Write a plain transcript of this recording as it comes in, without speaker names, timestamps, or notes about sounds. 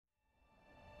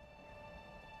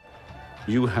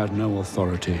You had no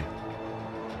authority.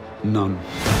 None.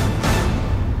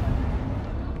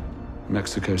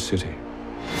 Mexico City.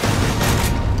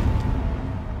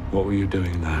 What were you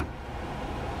doing there?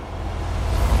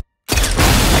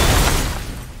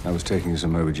 I was taking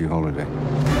some overdue holiday.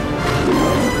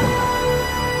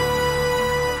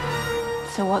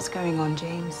 So what's going on,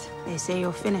 James? They say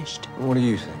you're finished. What do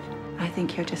you think? I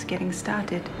think you're just getting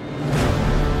started.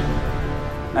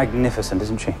 Magnificent,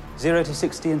 isn't she? 0 to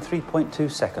 60 in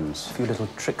 3.2 seconds. A few little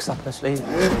tricks up her sleeve.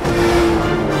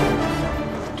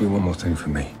 Do one more thing for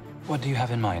me. What do you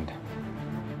have in mind?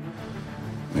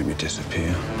 Make me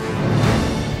disappear.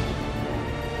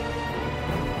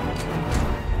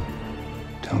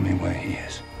 Tell me where he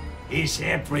is. He's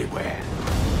everywhere.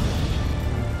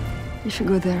 If you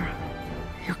go there,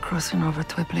 you're crossing over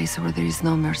to a place where there is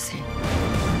no mercy.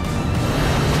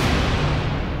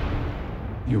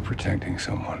 You're protecting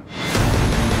someone.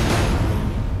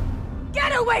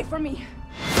 Get away from me!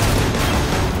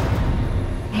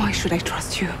 Why should I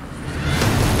trust you?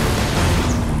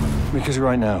 Because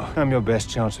right now, I'm your best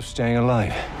chance of staying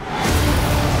alive.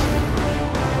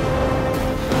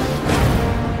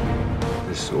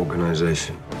 This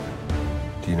organization,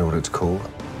 do you know what it's called?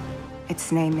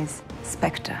 Its name is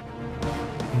Spectre.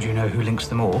 Do you know who links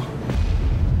them all?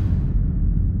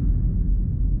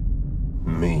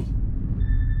 Me.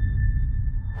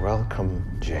 Welcome,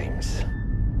 James.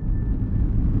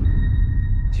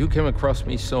 You came across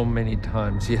me so many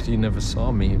times, yet you never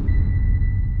saw me.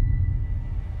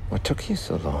 What took you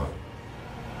so long?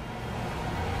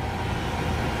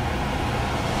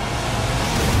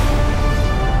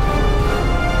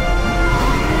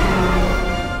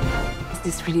 Is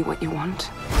this really what you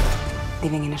want?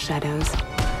 Living in the shadows,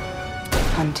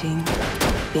 hunting,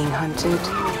 being hunted,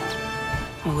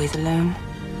 always alone.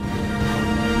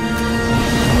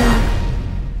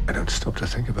 I don't stop to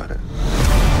think about it.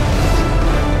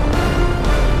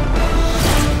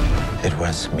 It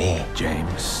was me,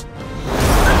 James.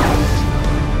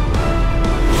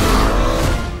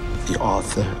 The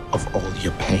author of all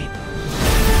your pain.